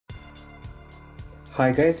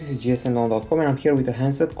Hi guys, this is gsn.com and I'm here with a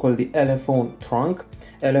handset called the Elephone Trunk.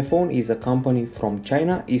 Elephone is a company from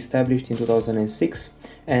China, established in 2006,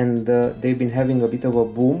 and they've been having a bit of a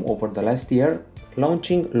boom over the last year,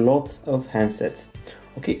 launching lots of handsets.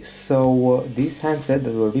 Okay, so this handset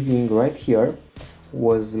that we're reviewing right here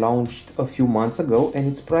was launched a few months ago and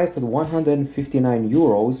it's priced at 159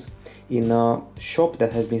 euros in a shop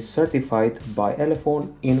that has been certified by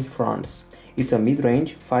Elephone in France. It's a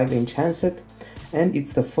mid-range 5-inch handset and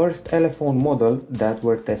it's the first Elephone model that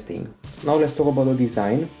we're testing. Now let's talk about the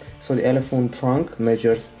design. So the Elephone Trunk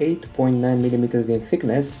measures 8.9mm in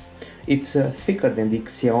thickness. It's thicker than the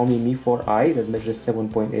Xiaomi Mi 4i that measures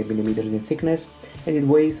 7.8mm in thickness, and it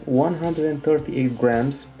weighs 138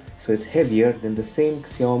 grams, so it's heavier than the same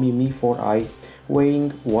Xiaomi Mi 4i weighing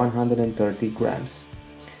 130 grams.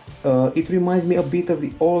 It reminds me a bit of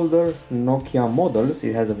the older Nokia models.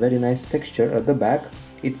 It has a very nice texture at the back.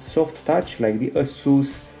 It's soft touch like the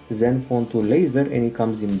Asus Zenfone 2 Laser, and it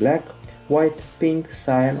comes in black, white, pink,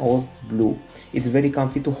 cyan or blue. It's very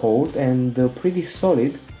comfy to hold and pretty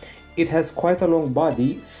solid. It has quite a long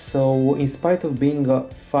body, so in spite of being a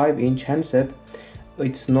 5-inch handset,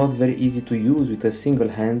 it's not very easy to use with a single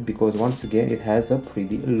hand because once again it has a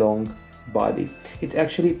pretty long body. It's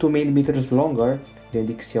actually 2mm longer than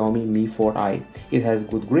the Xiaomi Mi 4i. It has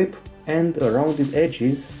good grip and rounded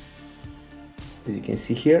edges, as you can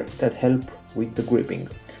see here, that help with the gripping.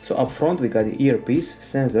 So up front we got the earpiece,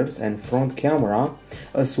 sensors and front camera,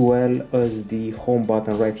 as well as the home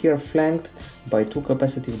button right here, flanked by two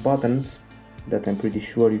capacitive buttons that I'm pretty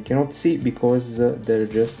sure you cannot see because they're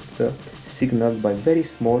just signaled by very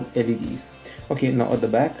small LEDs. Okay, now at the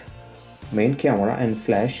back, main camera and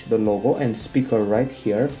flash, the logo and speaker right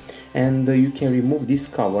here, and you can remove this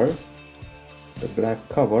cover, the black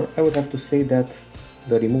cover. I would have to say that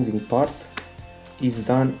the removing part is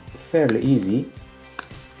done fairly easy.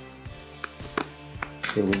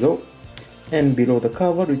 Here we go. And below the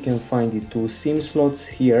cover we can find the two SIM slots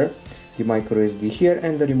here, the microSD here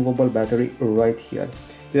and the removable battery right here.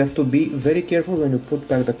 You have to be very careful when you put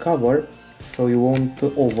back the cover so you won't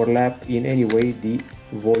overlap in any way the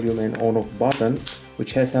volume and on off button,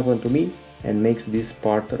 which has happened to me and makes this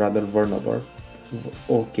part rather vulnerable.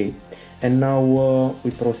 Okay, and now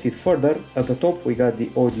we proceed further. At the top we got the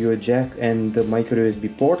audio jack and the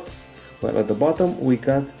microSD port, while at the bottom we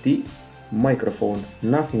got the microphone.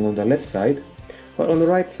 Nothing on the left side, but on the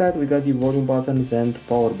right side we got the volume buttons and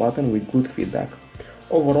power button with good feedback.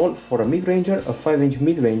 Overall, for a mid-ranger, a 5-inch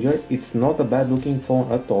mid-ranger, it's not a bad looking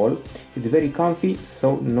phone at all. It's very comfy,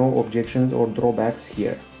 so no objections or drawbacks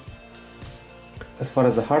here. As far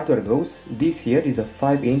as the hardware goes, this here is a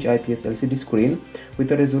 5-inch IPS LCD screen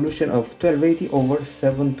with a resolution of 1280 over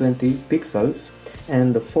 720 pixels,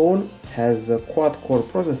 and the phone has a quad-core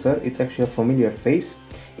processor. It's actually a familiar face.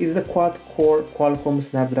 It's the quad-core Qualcomm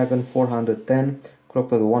Snapdragon 410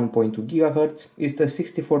 clocked at 1.2 GHz. It's the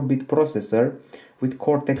 64-bit processor with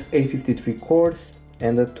Cortex A53 cores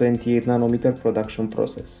and a 28nm production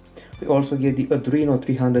process. We also get the Adreno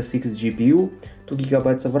 306 GPU,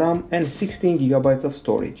 2GB of RAM and 16GB of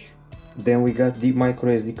storage. Then we got the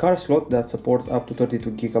microSD card slot that supports up to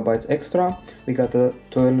 32GB extra. We got a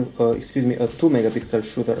 2-megapixel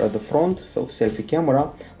shooter at the front, so selfie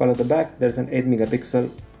camera, while at the back there's an 8-megapixel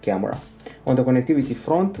camera. On the connectivity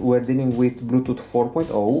front, we're dealing with Bluetooth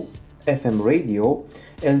 4.0, FM radio,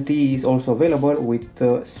 LTE is also available with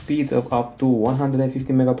speeds of up to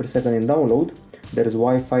 150 Mbps in download. There's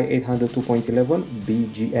Wi-Fi 802.11,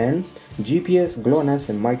 BGN, GPS, GLONASS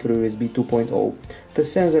and microUSB 2.0. The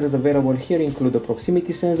sensors available here include the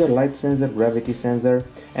proximity sensor, light sensor, gravity sensor,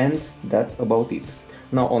 and that's about it.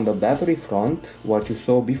 Now on the battery front, what you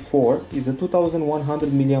saw before is a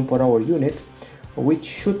 2100 mAh unit, which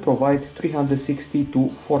should provide 360 to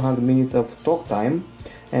 400 minutes of talk time,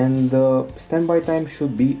 and standby time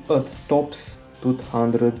should be at tops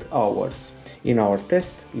 200 hours. In our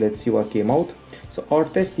test, let's see what came out. So our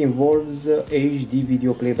test involves HD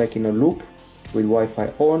video playback in a loop with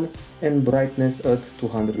Wi-Fi on and brightness at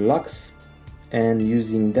 200 lux, and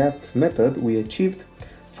using that method we achieved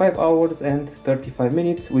 5 hours and 35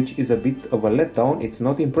 minutes, which is a bit of a letdown. It's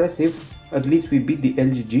not impressive. At least we beat the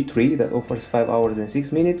LG G3 that offers 5 hours and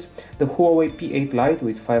 6 minutes, the Huawei P8 Lite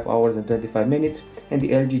with 5 hours and 25 minutes, and the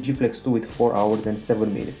LG G Flex 2 with 4 hours and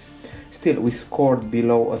 7 minutes. Still, we scored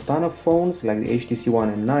below a ton of phones like the HTC One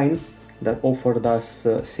and 9 that offered us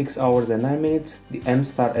 6 hours and 9 minutes, the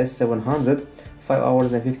M-Star S700 5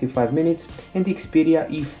 hours and 55 minutes, and the Xperia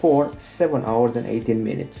E4 7 hours and 18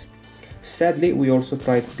 minutes. Sadly, we also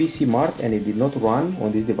tried PC Mark and it did not run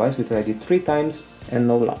on this device. We tried it 3 times and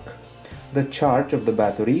no luck. The charge of the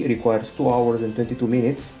battery requires 2 hours and 22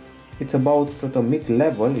 minutes. It's about at a mid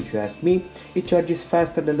level, if you ask me. It charges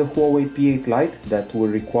faster than the Huawei P8 Lite that will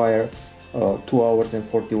require 2 hours and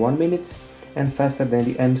 41 minutes, and faster than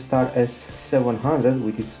the M-Star S700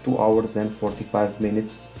 with its 2 hours and 45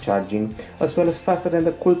 minutes charging, as well as faster than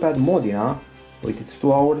the Coolpad Modena with its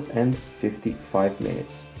 2 hours and 55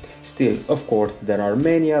 minutes. Still, of course, there are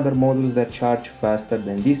many other models that charge faster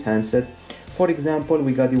than this handset. For example,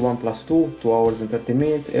 we got the OnePlus 2, 2 hours and 30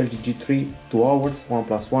 minutes, LG G3, 2 hours,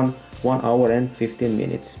 OnePlus 1, 1 hour and 15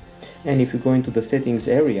 minutes. And if you go into the settings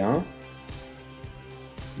area,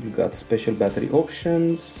 you got special battery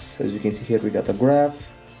options. As you can see here, we got a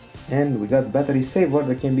graph, and we got battery saver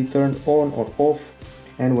that can be turned on or off.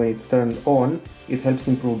 And when it's turned on, it helps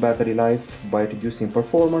improve battery life by reducing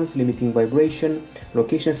performance, limiting vibration,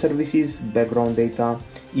 location services, background data,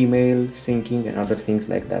 email, syncing, and other things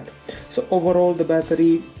like that. So overall, the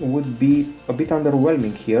battery would be a bit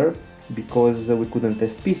underwhelming here because we couldn't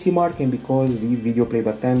test PC mark and because the video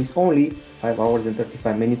playback time is only 5 hours and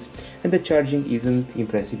 35 minutes and the charging isn't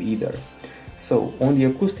impressive either. So on the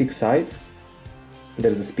acoustic side,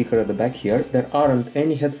 there's a speaker at the back here. There aren't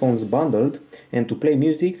any headphones bundled, and to play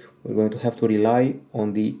music we're going to have to rely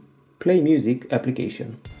on the Play Music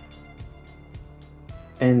application.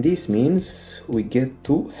 And this means we get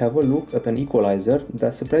to have a look at an equalizer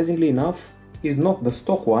that, surprisingly enough, is not the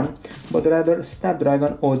stock one, but rather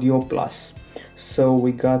Snapdragon Audio Plus. So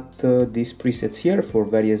we got these presets here for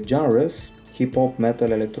various genres: hip hop,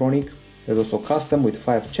 metal, electronic. There's also custom with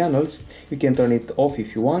 5 channels. You can turn it off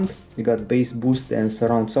if you want. We got bass, boost and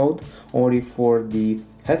surround sound only for the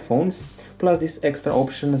headphones, plus these extra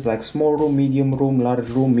options like small room, medium room, large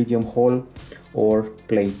room, medium hall or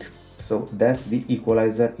plate. So that's the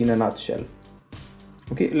equalizer in a nutshell.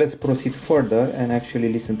 Okay, let's proceed further and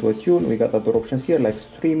actually listen to a tune. We got other options here like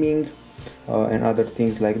streaming and other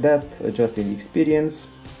things like that, adjusting the experience.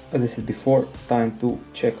 As I said before, time to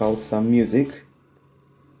check out some music.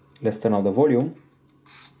 Let's turn up the volume.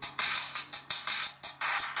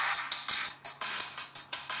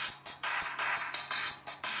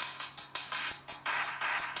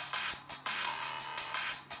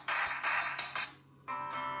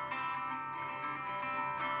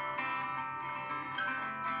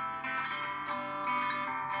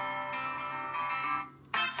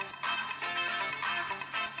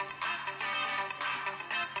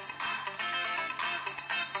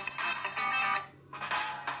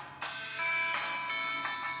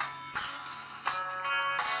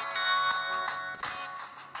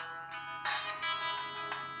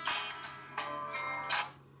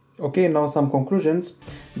 Okay, now some conclusions.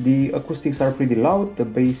 The acoustics are pretty loud, the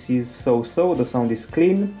bass is so-so, the sound is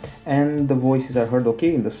clean, and the voices are heard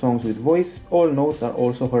okay in the songs with voice. All notes are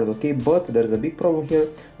also heard okay, but there's a big problem here.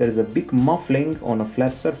 There's a big muffling on a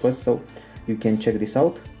flat surface, so you can check this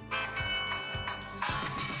out.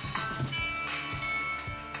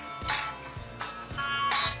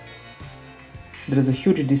 There is a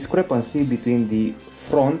huge discrepancy between the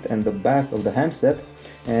front and the back of the handset,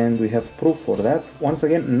 and we have proof for that. Once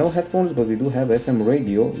again, no headphones, but we do have FM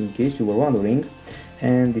radio in case you were wondering.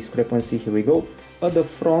 And discrepancy, here we go. At the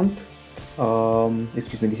front,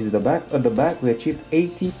 excuse me, this is the back. At the back we achieved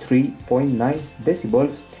 83.9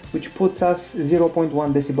 decibels, which puts us 0.1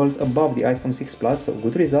 decibels above the iPhone 6 Plus, so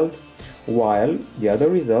good result. While the other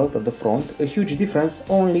result at the front, a huge difference,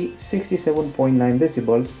 only 67.9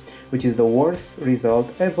 decibels, which is the worst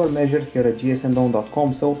result ever measured here at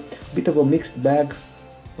gsmdown.com. So a bit of a mixed bag,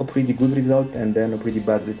 a pretty good result and then a pretty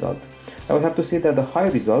bad result. I would have to say that the high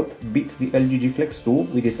result beats the LG G Flex 2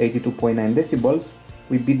 with its 82.9 decibels.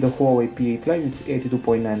 We beat the Huawei P8 Lite with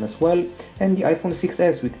 82.9 as well, and the iPhone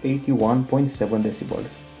 6s with 81.7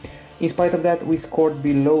 decibels. In spite of that, we scored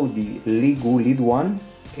below the Ligu Lead 1,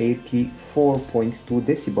 84.2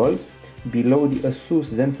 decibels, below the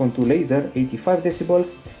Asus Zenfone 2 Laser, 85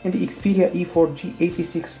 decibels, and the Xperia E4G,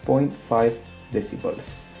 86.5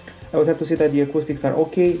 decibels. I would have to say that the acoustics are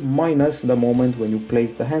okay, minus the moment when you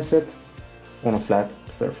place the handset on a flat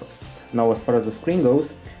surface. Now, as far as the screen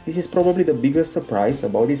goes, this is probably the biggest surprise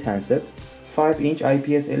about this handset. 5-inch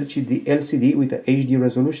IPS LCD with a HD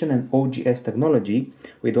resolution and OGS technology.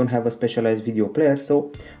 We don't have a specialized video player,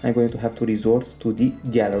 so I'm going to have to resort to the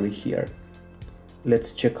gallery here.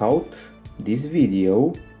 Let's check out this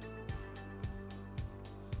video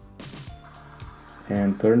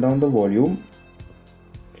and turn down the volume.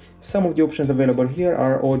 Some of the options available here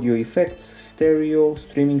are audio effects, stereo,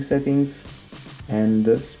 streaming settings, and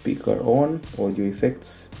speaker on. Audio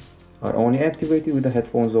effects are only activated with the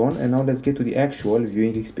headphones on. And now let's get to the actual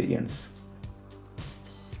viewing experience.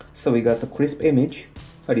 So we got a crisp image,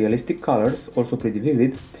 realistic colors, also pretty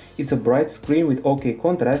vivid. It's a bright screen with OK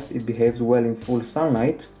contrast, it behaves well in full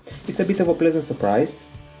sunlight. It's a bit of a pleasant surprise.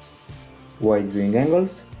 Wide viewing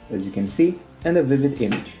angles, as you can see, and a vivid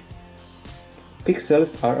image.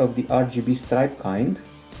 Pixels are of the RGB stripe kind.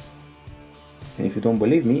 And if you don't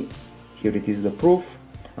believe me, here it is the proof.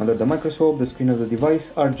 Under the microscope, the screen of the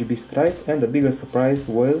device, RGB stripe, and the biggest surprise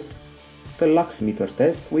was the lux meter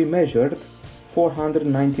test. We measured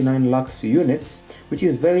 499 lux units, which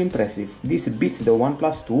is very impressive. This beats the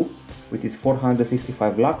OnePlus 2 with its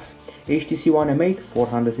 465 lux, HTC One M8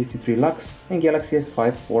 463 lux, and Galaxy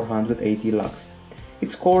S5 480 lux.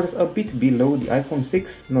 It scores a bit below the iPhone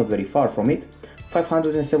 6, not very far from it,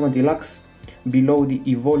 570 lux, below the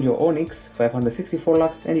Evolio Onyx 564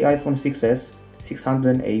 lux, and the iPhone 6s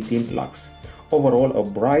 618 lux. Overall, a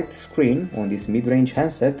bright screen on this mid-range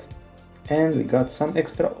handset, and we got some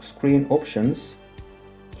extra screen options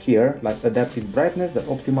here, like adaptive brightness that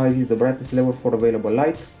optimizes the brightness level for available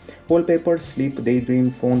light, wallpaper, sleep, daydream,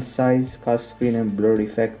 font size, cast screen, and blur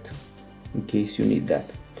effect, in case you need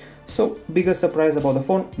that. So, biggest surprise about the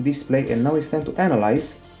phone, display, and now it's time to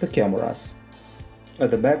analyze the cameras. At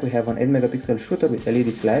the back we have an 8 megapixel shooter with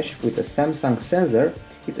LED flash. With a Samsung sensor,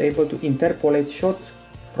 it's able to interpolate shots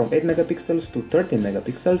from 8 megapixels to 13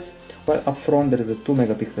 megapixels, while up front there is a 2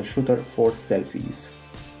 megapixel shooter for selfies.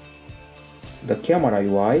 The camera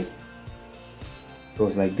UI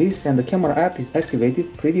goes like this, and the camera app is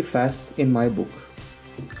activated pretty fast in my book.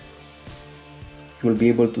 You will be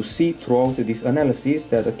able to see throughout this analysis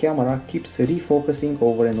that the camera keeps refocusing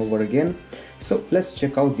over and over again. So let's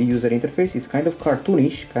check out the user interface. It's kind of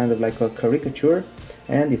cartoonish, kind of like a caricature,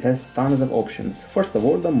 and it has tons of options. First of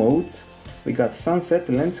all, the modes. We got sunset,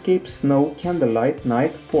 landscape, snow, candlelight,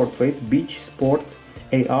 night, portrait, beach, sports,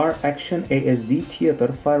 AR, action, ASD, theater,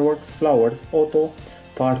 fireworks, flowers, auto,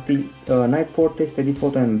 party, night portrait, steady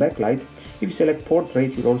photo, and backlight. If you select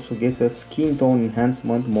portrait, you'll also get a skin tone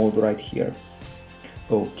enhancement mode right here.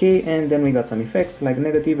 Okay, and then we got some effects like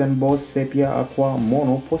negative, emboss, sepia, aqua,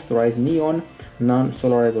 mono, posterized, neon, none,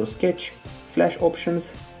 solarize or sketch, flash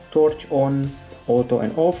options, torch on, auto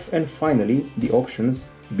and off, and finally the options.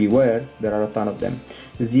 Beware, there are a ton of them.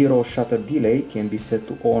 Zero shutter delay can be set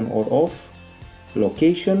to on or off.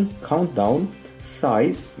 Location, countdown,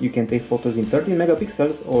 size, you can take photos in 13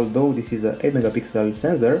 megapixels, although this is an 8 megapixel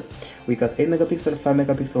sensor. We got 8 megapixel, 5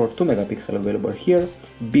 megapixel or 2 megapixel available here.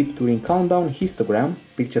 Beep during countdown, histogram,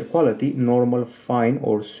 picture quality, normal, fine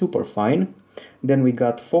or super fine. Then we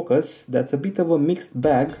got focus, that's a bit of a mixed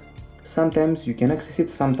bag. Sometimes you can access it,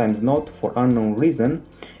 sometimes not, for unknown reason.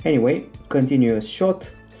 Anyway, continuous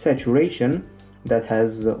shot, saturation, that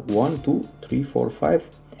has 1, 2, 3, 4, 5,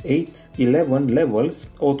 8, 11 levels,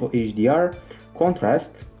 auto HDR,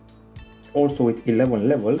 contrast, also with 11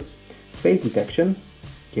 levels, face detection,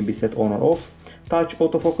 can be set on or off, touch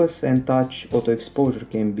autofocus and touch auto exposure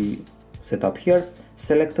can be set up here,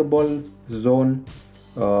 selectable zone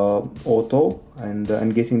auto, and I'm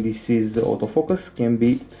guessing this is autofocus, can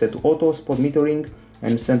be set to auto, spot metering,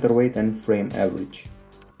 and center weight and frame average.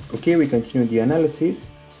 Okay, we continue the analysis.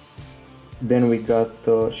 Then we got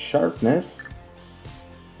sharpness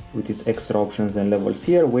with its extra options and levels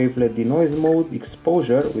here, wavelet denoise mode,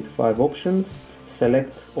 exposure with 5 options,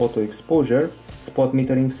 select auto exposure, spot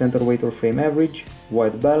metering, center weight or frame average,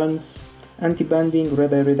 white balance, anti-banding,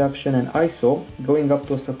 red eye reduction, and ISO going up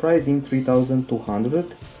to a surprising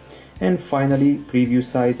 3200, and finally preview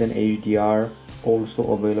size and HDR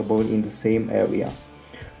also available in the same area.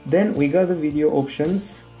 Then we got the video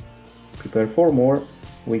options. Prepare for more.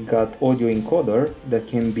 We got audio encoder that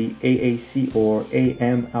can be AAC or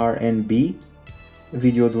AMRNB,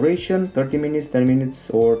 video duration 30 minutes, 10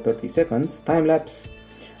 minutes or 30 seconds, time-lapse,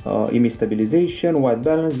 image stabilization, white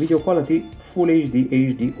balance, video quality, full HD,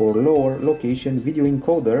 HD or lower, location, video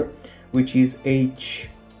encoder, which is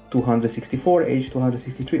H264,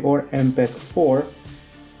 H263 or MPEG-4,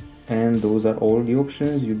 and those are all the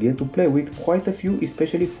options you get to play with, quite a few,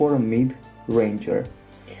 especially for a mid-ranger.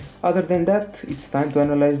 Other than that, it's time to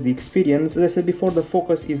analyze the experience. As I said before, the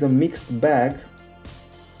focus is a mixed bag.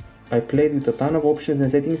 I played with a ton of options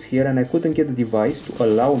and settings here, and I couldn't get the device to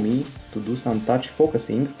allow me to do some touch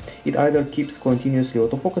focusing. It either keeps continuously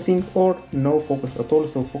autofocusing or no focus at all,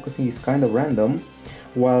 so focusing is kind of random.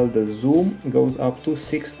 While the zoom goes up to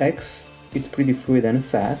 6x, it's pretty fluid and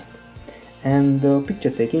fast. And the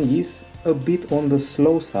picture taking is a bit on the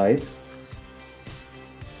slow side.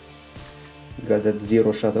 Got that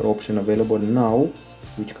zero shutter option available now,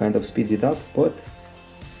 which kind of speeds it up, but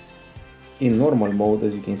in normal mode,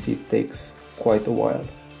 as you can see, it takes quite a while.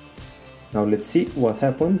 Now let's see what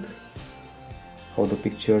happened, how the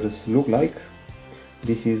pictures look like.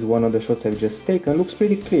 This is one of the shots I've just taken. Looks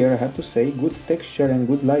pretty clear, I have to say. Good texture and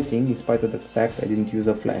good lighting, in spite of the fact I didn't use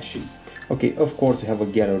a flash. Okay, of course we have a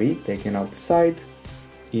gallery taken outside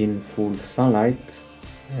in full sunlight,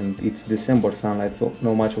 and it's December sunlight, so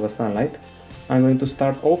not much of a sunlight. I'm going to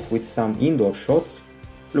start off with some indoor shots,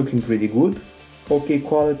 looking pretty good. Okay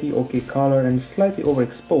quality, okay color, and slightly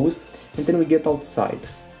overexposed, and then we get outside.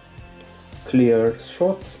 Clear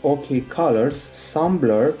shots, okay colors, some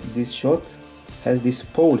blur. This shot has this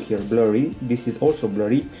pole here blurry, this is also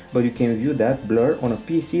blurry, but you can view that blur on a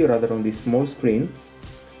PC rather on this small screen.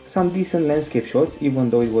 Some decent landscape shots, even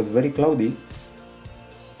though it was very cloudy.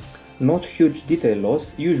 Not huge detail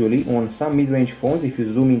loss. Usually on some mid-range phones, if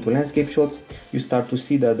you zoom into landscape shots, you start to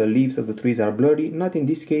see that the leaves of the trees are blurry. Not in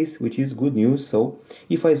this case, which is good news. So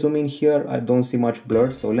if I zoom in here, I don't see much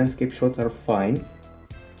blur, so landscape shots are fine.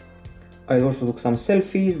 I also took some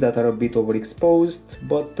selfies that are a bit overexposed,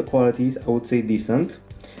 but the quality is, I would say, decent.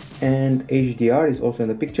 And HDR is also in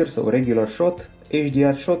the picture, so regular shot.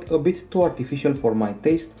 HDR shot a bit too artificial for my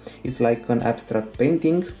taste. It's like an abstract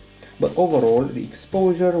painting. But overall, the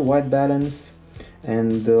exposure, white balance,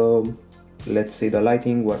 and let's say the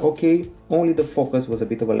lighting were okay. Only the focus was a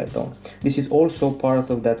bit of a letdown. This is also part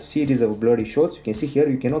of that series of blurry shots. You can see here,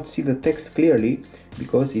 you cannot see the text clearly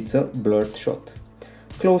because it's a blurred shot.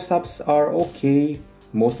 Close-ups are okay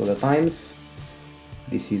most of the times.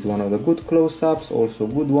 This is one of the good close-ups, also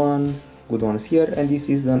good ones here, and this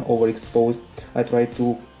is an overexposed. I tried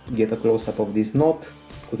to get a close-up of this knot,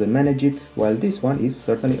 couldn't manage it, while this one is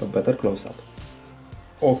certainly a better close-up.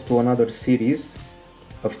 Off to another series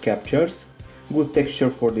of captures. Good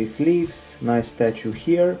texture for these leaves, nice statue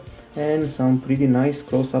here, and some pretty nice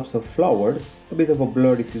close-ups of flowers. A bit of a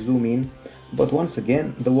blur if you zoom in, but once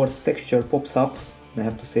again the word texture pops up. I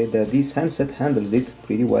have to say that this handset handles it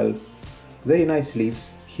pretty well. Very nice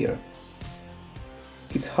leaves here.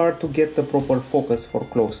 It's hard to get the proper focus for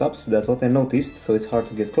close-ups, that's what I noticed, so it's hard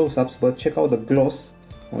to get close-ups, but check out the gloss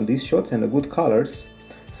on these shots and the good colors.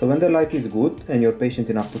 So when the light is good and you're patient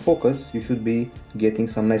enough to focus, you should be getting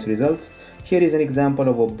some nice results. Here is an example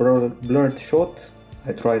of a blurred shot.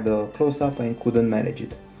 I tried the close-up and couldn't manage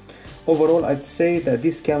it. Overall, I'd say that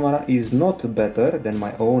this camera is not better than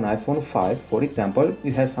my own iPhone 5, for example.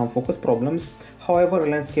 It has some focus problems, however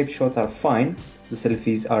landscape shots are fine, the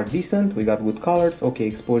selfies are decent, we got good colors, okay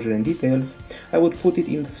exposure and details. I would put it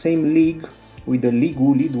in the same league with the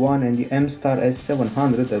Ligu Lead 1 and the M-Star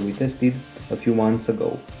S700 that we tested a few months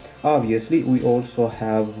ago. Obviously, we also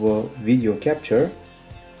have video capture,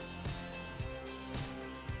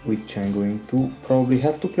 which I'm going to probably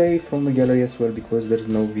have to play from the gallery as well because there's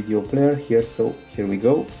no video player here, so here we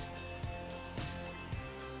go.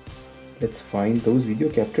 Let's find those video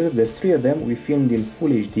captures. There's 3 of them. We filmed in Full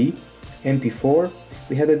HD, MP4.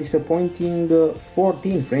 We had a disappointing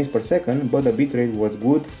 14 frames per second, but the bitrate was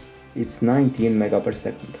good. It's 19 mega per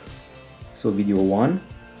second. So video 1.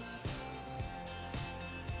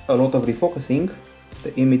 A lot of refocusing.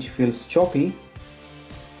 The image feels choppy.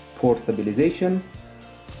 Poor stabilization.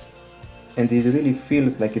 And it really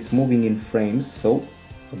feels like it's moving in frames, so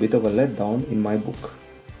a bit of a letdown in my book.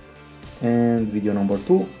 And video number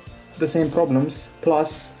 2, the same problems,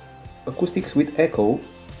 plus acoustics with echo,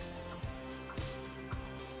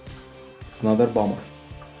 another bummer,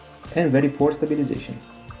 and very poor stabilization,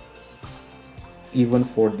 even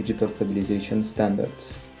for digital stabilization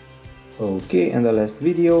standards. Okay, and the last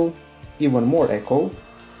video, even more echo,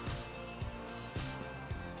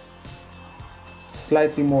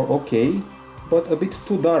 slightly more okay, but a bit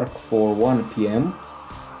too dark for 1 PM.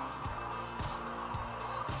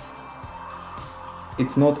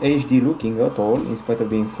 It's not HD looking at all, in spite of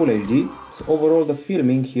being full HD, so overall the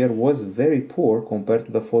filming here was very poor compared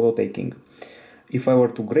to the photo taking. If I were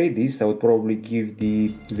to grade this, I would probably give the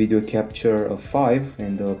video capture a 5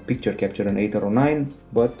 and the picture capture an 8 or 9,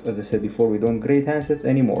 but as I said before, we don't grade handsets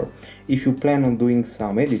anymore. If you plan on doing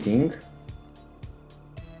some editing,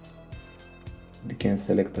 you can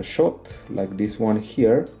select a shot like this one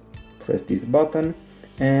here, press this button,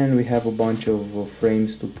 and we have a bunch of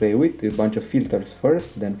frames to play with, a bunch of filters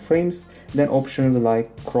first, then frames, then options like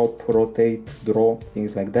crop, rotate, draw,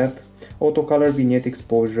 things like that, auto color, vignette,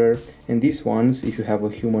 exposure, and these ones if you have a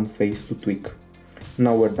human face to tweak.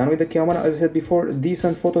 Now we're done with the camera. As I said before,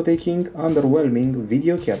 decent photo taking, underwhelming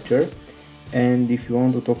video capture, and if you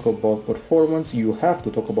want to talk about performance, you have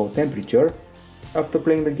to talk about temperature. After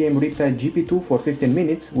playing the game Riptide GP2 for 15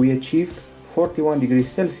 minutes, we achieved 41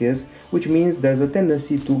 degrees Celsius, which means there's a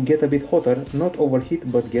tendency to get a bit hotter, not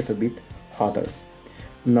overheat, but get a bit hotter.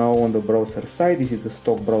 Now on the browser side, this is the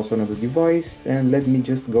stock browser on the device, and let me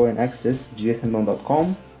just go and access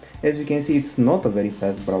gsmdown.com As you can see, it's not a very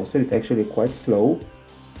fast browser, it's actually quite slow.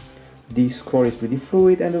 The scroll is pretty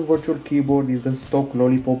fluid and the virtual keyboard is the stock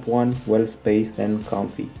Lollipop one, well spaced and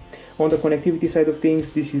comfy. On the connectivity side of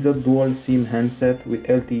things, this is a dual SIM handset with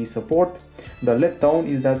LTE support. The letdown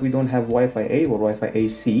is that we don't have Wi-Fi A or Wi-Fi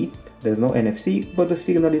AC, there's no NFC, but the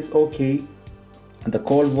signal is okay, the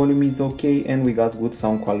call volume is okay, and we got good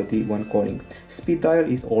sound quality when calling. Speed dial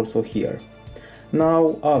is also here.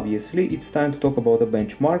 Now, obviously, it's time to talk about the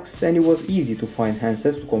benchmarks, and it was easy to find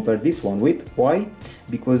handsets to compare this one with. Why?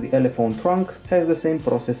 Because the Elephone Trunk has the same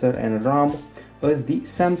processor and RAM as the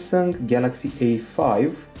Samsung Galaxy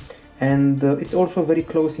A5, and it's also very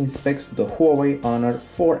close in specs to the Huawei Honor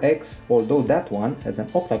 4X, although that one has an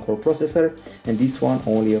octa-core processor and this one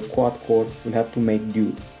only a quad-core, will have to make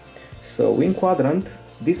do. So in quadrant,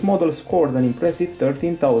 this model scores an impressive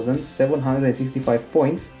 13,765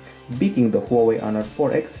 points, beating the Huawei Honor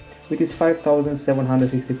 4X with its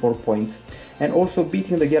 5,764 points, and also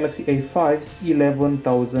beating the Galaxy A5's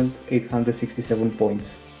 11,867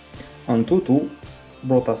 points. Antutu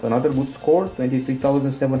brought us another good score,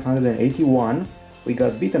 23,781. We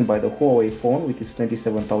got beaten by the Huawei phone with its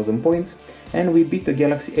 27,000 points, and we beat the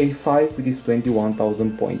Galaxy A5 with its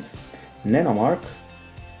 21,000 points. Nanomark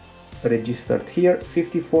registered here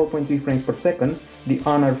 54.3 frames per second, the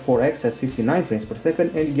Honor 4X has 59 frames per second,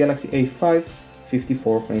 and the Galaxy A5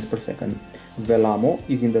 54 frames per second. Velamo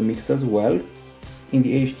is in the mix as well, in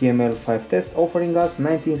the HTML5 test, offering us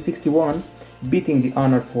 1961, beating the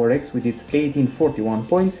Honor 4X with its 1841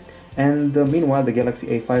 points, and meanwhile the Galaxy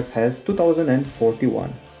A5 has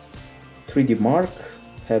 2041. 3D Mark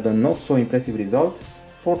had a not so impressive result,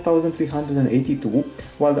 4,382,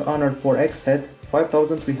 while the Honor 4X had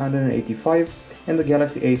 5,385 and the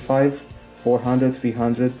Galaxy A5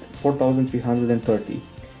 4,330.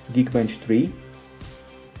 Geekbench 3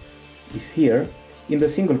 is here. In the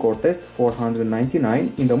single core test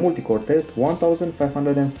 499, in the multi-core test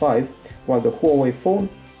 1505, while the Huawei phone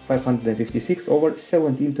 556 over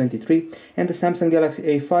 1723 and the Samsung Galaxy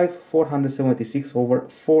A5 476 over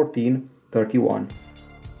 1431.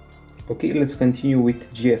 Okay, let's continue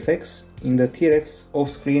with GFX. In the TRX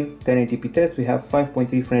off-screen 1080p test we have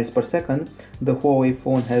 5.3 frames per second, the Huawei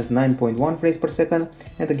phone has 9.1 frames per second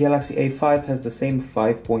and the Galaxy A5 has the same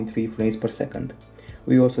 5.3 frames per second.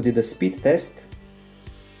 We also did a speed test,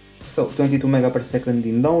 so 22 MB per second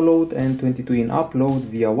in download and 22 in upload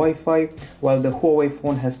via Wi-Fi, while the Huawei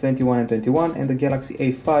phone has 21 and 21 and the Galaxy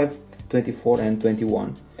A5 24 and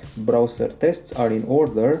 21. Browser tests are in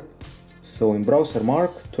order, so in browser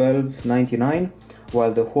mark 1299,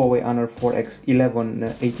 while the Huawei Honor 4X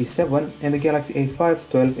 1187 and the Galaxy A5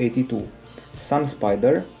 1282.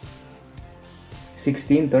 SunSpider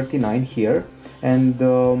 1639 here, and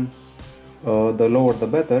the lower the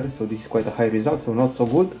better, so this is quite a high result, so not so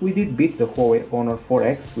good. We did beat the Huawei Honor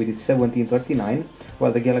 4X with its 1739,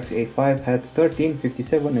 while the Galaxy A5 had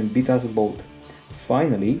 1357 and beat us both.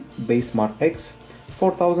 Finally, Basemark X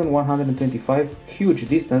 4125, huge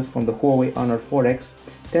distance from the Huawei Honor 4X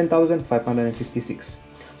 10,556.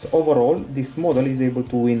 So overall, this model is able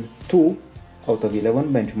to win 2 out of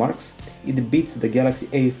 11 benchmarks. It beats the Galaxy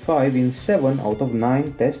A5 in 7 out of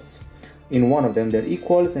 9 tests. In one of them they're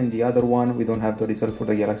equals, and the other one we don't have the result for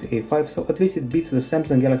the Galaxy A5, so at least it beats the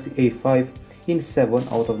Samsung Galaxy A5 in 7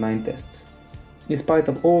 out of 9 tests. In spite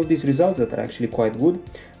of all of these results that are actually quite good,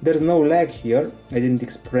 there's no lag here. I didn't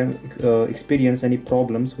experience any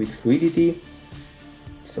problems with fluidity,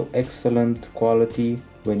 so excellent quality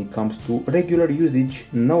when it comes to regular usage,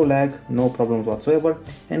 no lag, no problems whatsoever,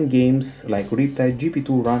 and games like Riptide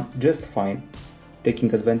GP2 run just fine,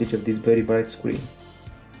 taking advantage of this very bright screen.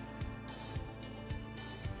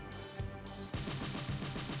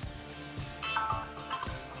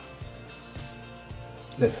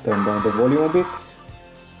 Let's turn down the volume a bit.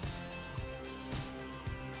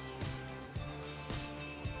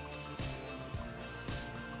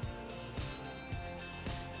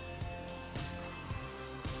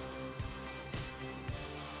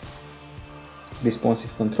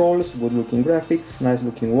 Responsive controls, good looking graphics, nice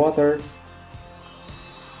looking water,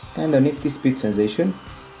 and a nifty speed sensation.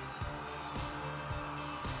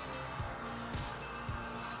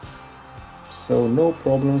 So no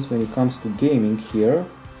problems when it comes to gaming here.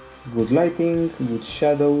 Good lighting, good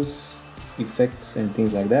shadows, effects and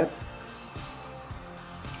things like that.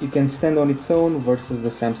 It can stand on its own versus the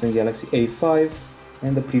Samsung Galaxy A5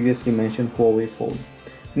 and the previously mentioned Huawei phone.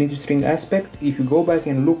 An interesting aspect, if you go back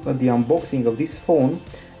and look at the unboxing of this phone,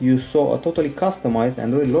 you saw a totally customized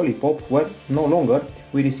Android Lollipop where no longer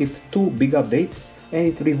we received 2 big updates and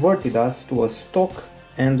it reverted us to a stock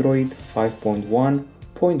Android 5.1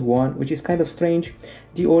 3.1, which is kind of strange.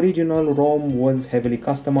 The original ROM was heavily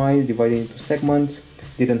customized, divided into segments,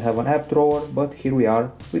 didn't have an app drawer, but here we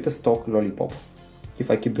are with a stock Lollipop.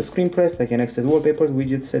 If I keep the screen pressed, I can access wallpapers,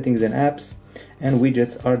 widgets, settings and apps, and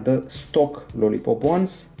widgets are the stock Lollipop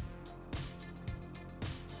ones.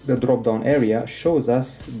 The drop down area shows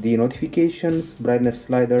us the notifications, brightness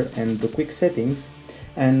slider and the quick settings.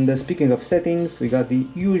 And speaking of settings, we got the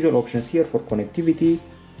usual options here for connectivity.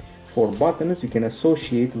 For buttons, you can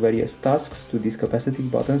associate various tasks to these capacitive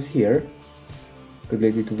buttons here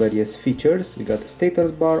related to various features. We got the status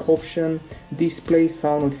bar option, display,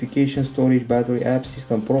 sound, notification, storage, battery, apps,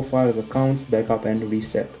 system profiles, accounts, backup and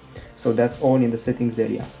reset. So that's all in the settings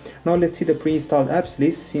area. Now let's see the pre-installed apps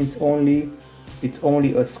list. Since it's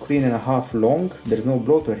only a screen and a half long, there's no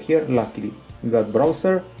bloatware here, luckily. We got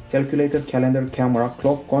browser, calculator, calendar, camera,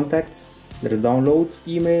 clock, contacts, there's downloads,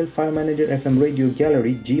 email, file manager, FM radio,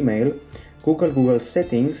 gallery, Gmail, Google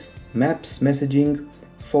settings, maps, messaging,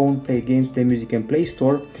 phone, play games, play music and play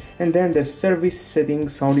store, and then there's service,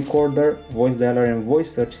 settings, sound recorder, voice dialer and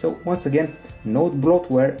voice search. So once again, no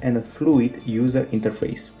bloatware and a fluid user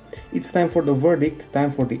interface. It's time for the verdict, time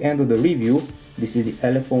for the end of the review. This is the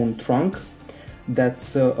Elephone Trunk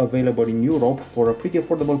that's available in Europe for a pretty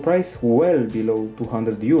affordable price, well below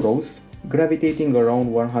 200 euros, gravitating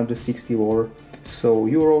around 160 or so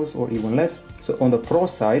euros or even less. So on the pro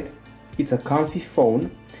side, it's a comfy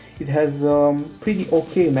phone. It has pretty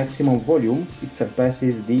okay maximum volume. It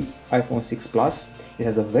surpasses the iPhone 6 Plus. It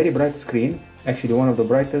has a very bright screen, actually one of the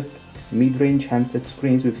brightest mid-range handset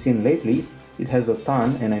screens we've seen lately. It has a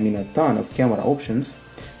ton, and I mean a ton, of camera options.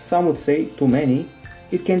 Some would say too many.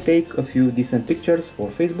 It can take a few decent pictures for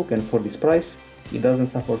Facebook, and for this price, it doesn't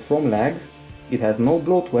suffer from lag. It has no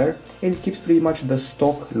bloatware, and it keeps pretty much the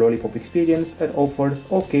stock Lollipop experience and offers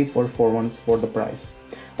okay performance for the price.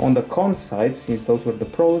 On the con side, since those were the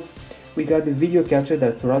pros, we got the video capture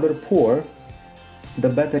that's rather poor. The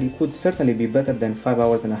battery could certainly be better than 5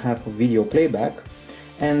 hours and a half of video playback,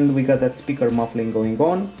 and we got that speaker muffling going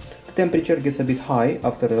on. The temperature gets a bit high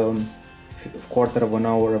after a quarter of an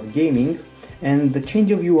hour of gaming, and the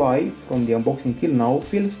change of UI from the unboxing till now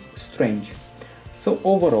feels strange. So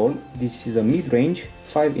overall, this is a mid-range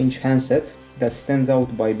 5-inch handset that stands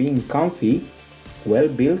out by being comfy, well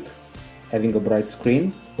built, having a bright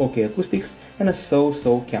screen, okay acoustics and a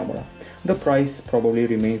so-so camera. The price probably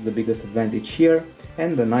remains the biggest advantage here,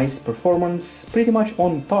 and the nice performance pretty much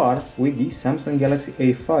on par with the Samsung Galaxy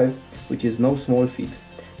A5, which is no small feat.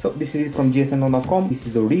 So this is it from gsm.com. This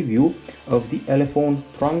is the review of the Elephone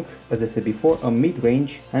Trunk, as I said before, a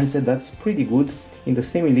mid-range handset that's pretty good, in the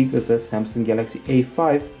same league as the Samsung Galaxy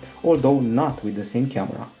A5, although not with the same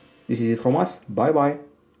camera. This is it from us, bye bye!